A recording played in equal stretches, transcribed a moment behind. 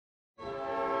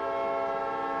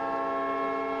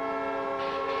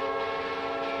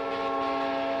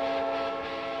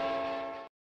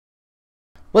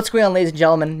What's going on, ladies and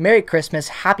gentlemen? Merry Christmas,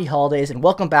 Happy Holidays, and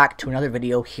welcome back to another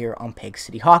video here on Peg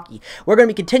City Hockey. We're going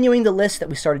to be continuing the list that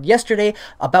we started yesterday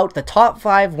about the top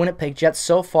 5 Winnipeg Jets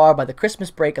so far by the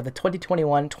Christmas break of the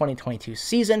 2021-2022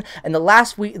 season. In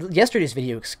yesterday's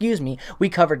video, we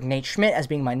covered Nate Schmidt as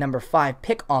being my number 5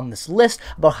 pick on this list,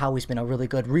 about how he's been a really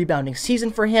good rebounding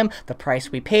season for him, the price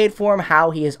we paid for him,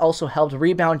 how he has also helped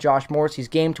rebound Josh Morrissey's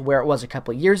game to where it was a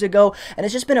couple of years ago, and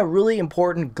it's just been a really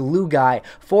important glue guy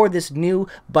for this new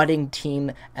budding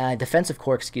team, defensive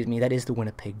core, that is the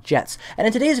Winnipeg Jets. And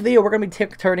in today's video, we're going to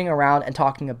be turning around and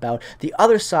talking about the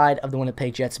other side of the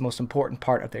Winnipeg Jets' most important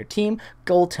part of their team,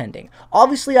 goaltending.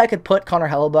 Obviously, I could put Connor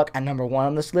Hellebuyck at number 1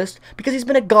 on this list because he's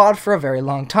been a god for a very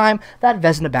long time. That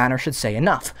Vezina banner should say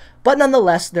enough. But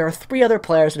nonetheless, there are 3 other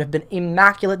players that have been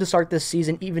immaculate to start this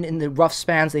season. Even in the rough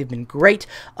spans, they've been great.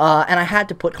 And I had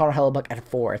to put Connor Hellebuyck at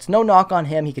 4. It's no knock on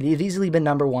him. He could have easily been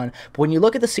number 1. But when you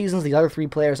look at the seasons the other 3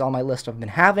 players on my list have been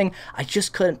having, I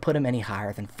just couldn't put him any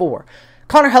higher than 4.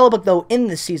 Connor Hellebuyck, though, in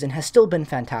this season has still been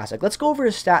fantastic. Let's go over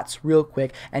his stats real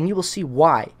quick, and you will see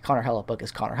why Connor Hellebuyck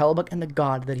is Connor Hellebuyck and the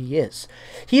god that he is.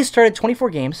 He has started 24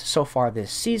 games so far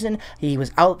this season. He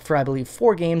was out for, I believe,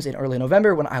 4 games in early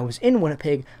November when I was in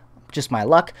Winnipeg. Just my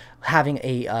luck, having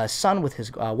a son with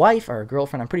his wife, or a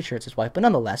girlfriend. I'm pretty sure it's his wife, but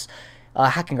nonetheless,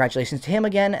 congratulations to him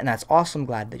again, and that's awesome.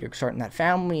 Glad that you're starting that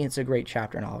family. It's a great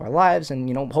chapter in all of our lives,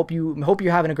 and hope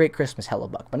you're having a great Christmas,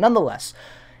 Hellebuyck. But nonetheless,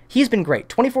 he's been great.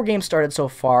 24 games started so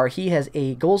far. He has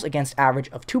a goals against average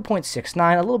of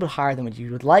 2.69, a little bit higher than what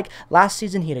you would like. Last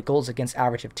season, he had a goals against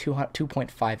average of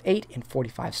 2.58 in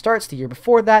 45 starts. The year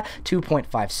before that,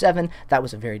 2.57. That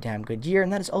was a very damn good year,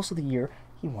 and that is also the year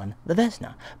he won the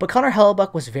Vezina. But Connor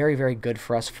Hellebuyck was very, very good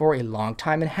for us for a long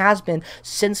time and has been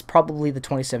since probably the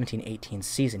 2017-18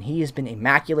 season. He has been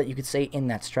immaculate, you could say, in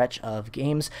that stretch of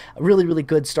games. A really, really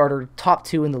good starter, top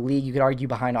 2 in the league, you could argue,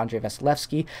 behind Andrei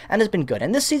Vasilevsky, and has been good.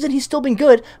 And this season, he's still been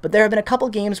good, but there have been a couple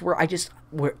games where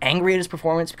we're angry at his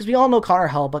performance because we all know Connor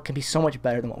Hellebuyck can be so much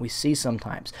better than what we see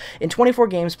sometimes. In 24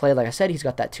 games played, like I said, he's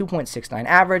got that 2.69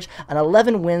 average, an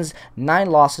 11 wins, 9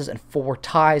 losses, and 4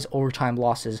 ties, overtime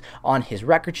losses on his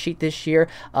record sheet this year.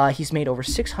 He's made over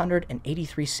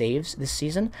 683 saves this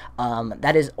season.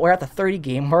 We're at the 30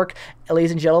 game mark,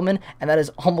 ladies and gentlemen, and that is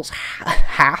almost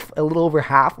a little over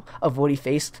half of what he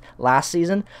faced last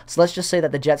season. So let's just say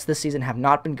that the Jets this season have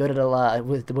not been good at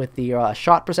with the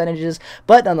shot percentages,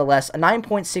 but nonetheless, a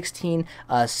 9.16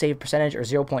 save percentage, or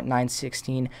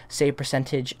 0.916 save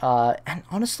percentage, and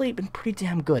honestly, been pretty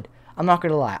damn good. I'm not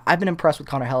going to lie. I've been impressed with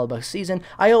Connor Hellebuyck's season.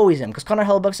 I always am, because Connor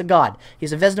Hellebuyck's a god.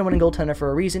 He's a Vezina-winning goaltender for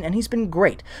a reason, and he's been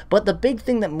great. But the big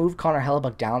thing that moved Connor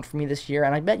Hellebuyck down for me this year,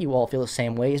 and I bet you all feel the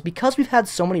same way, is because we've had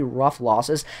so many rough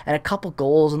losses, and a couple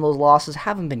goals in those losses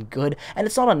haven't been good, and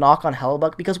it's not a knock on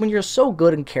Hellebuyck, because when you're so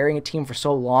good and carrying a team for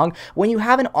so long, when you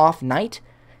have an off night,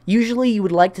 usually you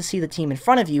would like to see the team in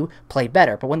front of you play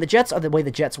better, but when the Jets are the way the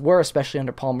Jets were, especially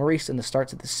under Paul Maurice in the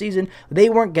starts of the season,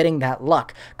 they weren't getting that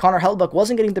luck. Connor Hellebuyck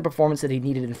wasn't getting the performance that he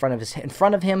needed in front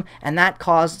of him, and that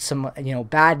caused some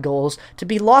bad goals to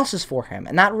be losses for him,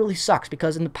 and that really sucks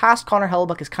because in the past Connor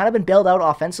Hellebuyck has kind of been bailed out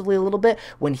offensively a little bit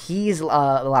when he's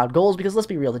allowed goals, because let's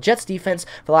be real, the Jets defense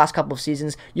for the last couple of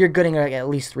seasons, you're getting at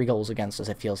least 3 goals against us,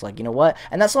 it feels like,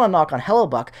 and that's not a knock on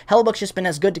Hellebuyck. Hellebuyck's just been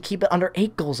as good to keep it under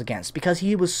 8 goals against because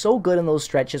he was so good in those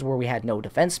stretches where we had no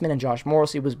defenseman and Josh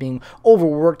Morrissey was being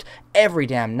overworked every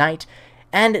damn night.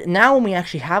 And now when we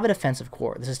actually have a defensive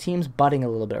core, this team's budding a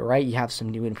little bit, right? You have some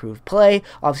new improved play.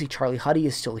 Obviously, Charlie Huddy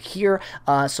is still here,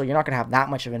 so you're not going to have that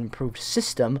much of an improved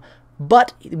system.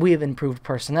 But we have improved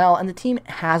personnel, and the team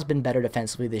has been better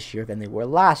defensively this year than they were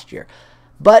last year.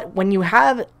 But when you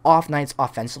have off nights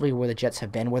offensively where the Jets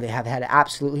have been, where they have had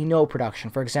absolutely no production,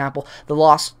 for example, the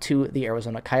loss to the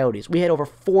Arizona Coyotes. We had over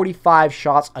 45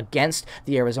 shots against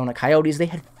the Arizona Coyotes. They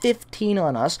had 15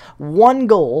 on us, 1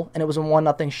 goal, and it was a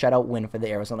 1-0 shutout win for the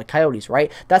Arizona Coyotes,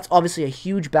 right? That's obviously a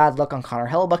huge bad luck on Connor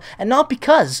Hellebuyck, and not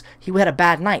because he had a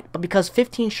bad night, but because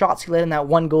 15 shots he led in that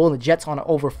 1 goal, and the Jets on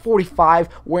over 45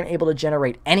 weren't able to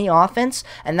generate any offense,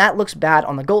 and that looks bad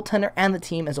on the goaltender and the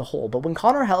team as a whole. But when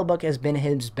Connor Hellebuyck has been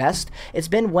his best, it's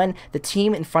been when the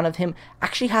team in front of him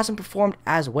actually hasn't performed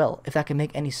as well, if that can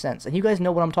make any sense. And you guys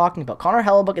know what I'm talking about. Connor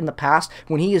Hellebuyck in the past,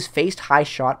 when he has faced high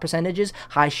shot percentages,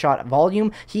 high shot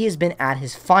volume, he has been at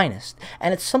his finest.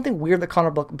 And it's something weird that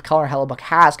Connor Hellebuyck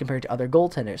has compared to other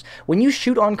goaltenders. When you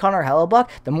shoot on Connor Hellebuyck,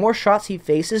 the more shots he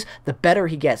faces, the better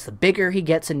he gets. The bigger he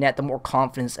gets in net, the more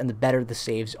confidence and the better the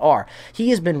saves are. He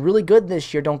has been really good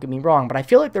this year, don't get me wrong, but I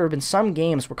feel like there have been some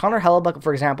games where Connor Hellebuyck,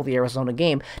 for example, the Arizona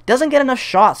game, doesn't get enough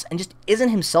shots and just isn't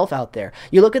himself out there.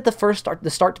 You look at the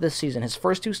start to this season, his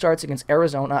first 2 starts against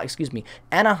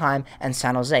Anaheim and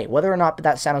San Jose. Whether or not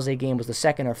that San Jose game was the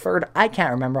second or third, I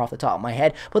can't remember off the top of my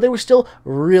head, but they were still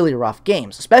really rough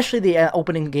games, especially the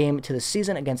opening game to the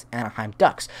season against Anaheim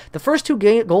Ducks. The first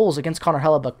 2 goals against Connor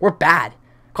Hellebuyck were bad.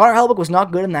 Connor Hellebuyck was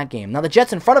not good in that game. Now, the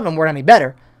Jets in front of him weren't any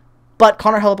better, but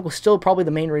Connor Hellebuyck was still probably the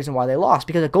main reason why they lost,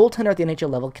 because a goaltender at the NHL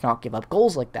level cannot give up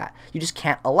goals like that. You just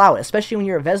can't allow it, especially when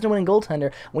you're a Vezina winning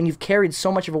goaltender. When you've carried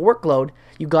so much of a workload,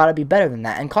 you got to be better than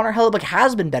that. And Connor Hellebuyck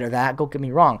has been better than that, don't get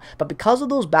me wrong. But because of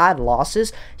those bad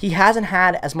losses, he hasn't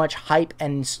had as much hype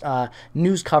and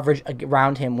news coverage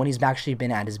around him when he's actually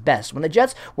been at his best. When the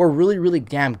Jets were really, really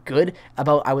damn good,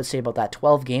 I would say about that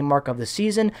 12-game mark of the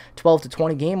season, 12 to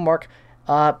 20-game mark,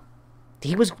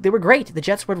 they were great. The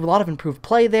Jets were a lot of improved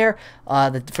play there.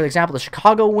 For example, the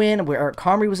Chicago win, where Eric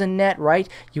Comrie was in net, right?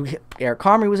 Eric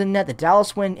Comrie was in net. The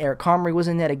Dallas win, Eric Comrie was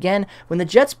in net again. When the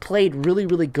Jets played really,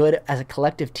 really good as a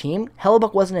collective team,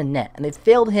 Hellebuyck wasn't in net, and they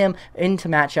failed him into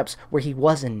matchups where he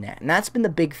was in net. And that's been the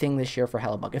big thing this year for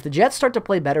Hellebuyck. If the Jets start to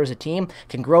play better as a team,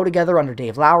 can grow together under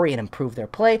Dave Lowry and improve their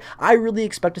play, I really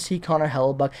expect to see Connor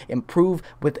Hellebuyck improve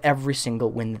with every single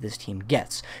win that this team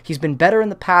gets. He's been better in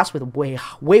the past with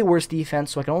way worse defense,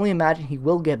 so I can only imagine he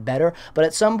will get better, but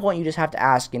at some point you just have to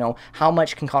ask, how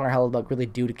much can Connor Hellebuyck really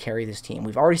do to carry this team?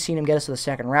 We've already seen him get us to the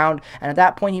second round, and at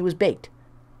that point he was baked.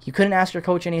 You couldn't ask your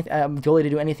coach goalie to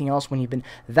do anything else when you've been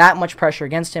that much pressure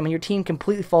against him and your team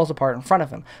completely falls apart in front of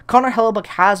him. Connor Hellebuyck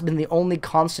has been the only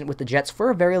constant with the Jets for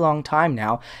a very long time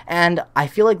now, and I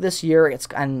feel like this year,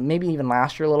 and maybe even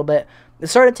last year a little bit, it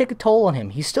started to take a toll on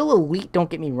him. He's still elite, don't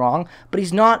get me wrong, but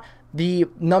he's not the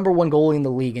 #1 goalie in the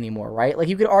league anymore, right? Like,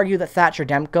 you could argue that Thatcher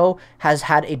Demko has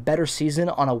had a better season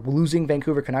on a losing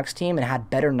Vancouver Canucks team and had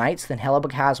better nights than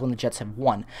Hellebuyck has when the Jets have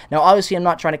won. Now, obviously, I'm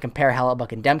not trying to compare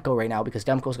Hellebuyck and Demko right now, because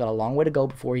Demko's got a long way to go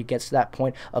before he gets to that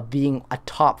point of being a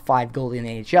top 5 goalie in the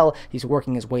NHL. He's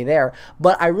working his way there.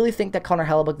 But I really think that Connor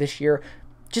Hellebuyck this year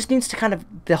just needs to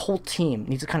the whole team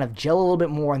needs to kind of gel a little bit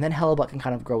more, and then Hellebuyck can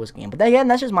kind of grow his game. But again,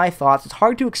 that's just my thoughts. It's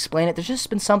hard to explain it. There's just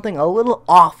been something a little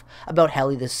off about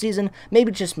Helly this season. Maybe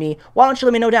just me. Why don't you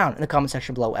let me know down in the comment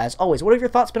section below, as always. What have your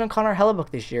thoughts been on Connor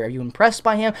Hellebuyck this year? Are you impressed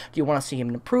by him? Do you want to see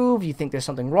him improve? Do you think there's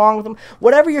something wrong with him?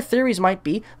 Whatever your theories might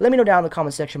be, let me know down in the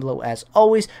comment section below, as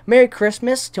always. Merry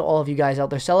Christmas to all of you guys out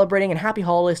there celebrating, and happy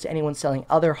holidays to anyone selling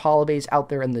other holidays out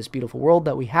there in this beautiful world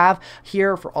that we have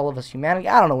here for all of us humanity.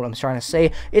 I don't know what I'm trying to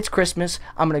say. It's Christmas.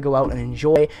 I'm going to go out and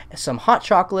enjoy some hot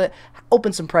chocolate,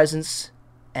 open some presents,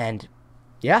 and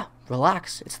yeah,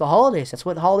 relax. It's the holidays. That's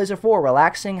what the holidays are for.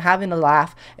 Relaxing, having a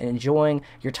laugh, and enjoying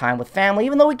your time with family,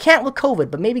 even though we can't with COVID.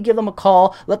 But maybe give them a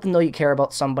call. Let them know you care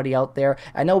about somebody out there.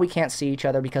 I know we can't see each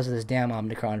other because of this damn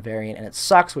Omicron variant, and it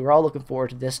sucks. We were all looking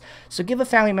forward to this. So give a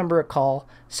family member a call.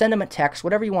 Send them a text.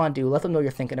 Whatever you want to do. Let them know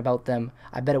you're thinking about them.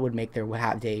 I bet it would make their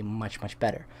day much, much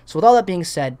better. So with all that being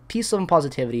said, peace, love, and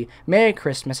positivity. Merry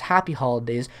Christmas. Happy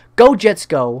holidays. Go Jets,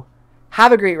 go.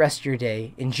 Have a great rest of your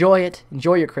day. Enjoy it.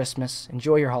 Enjoy your Christmas.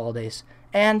 Enjoy your holidays.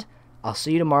 And I'll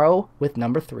see you tomorrow with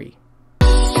number 3.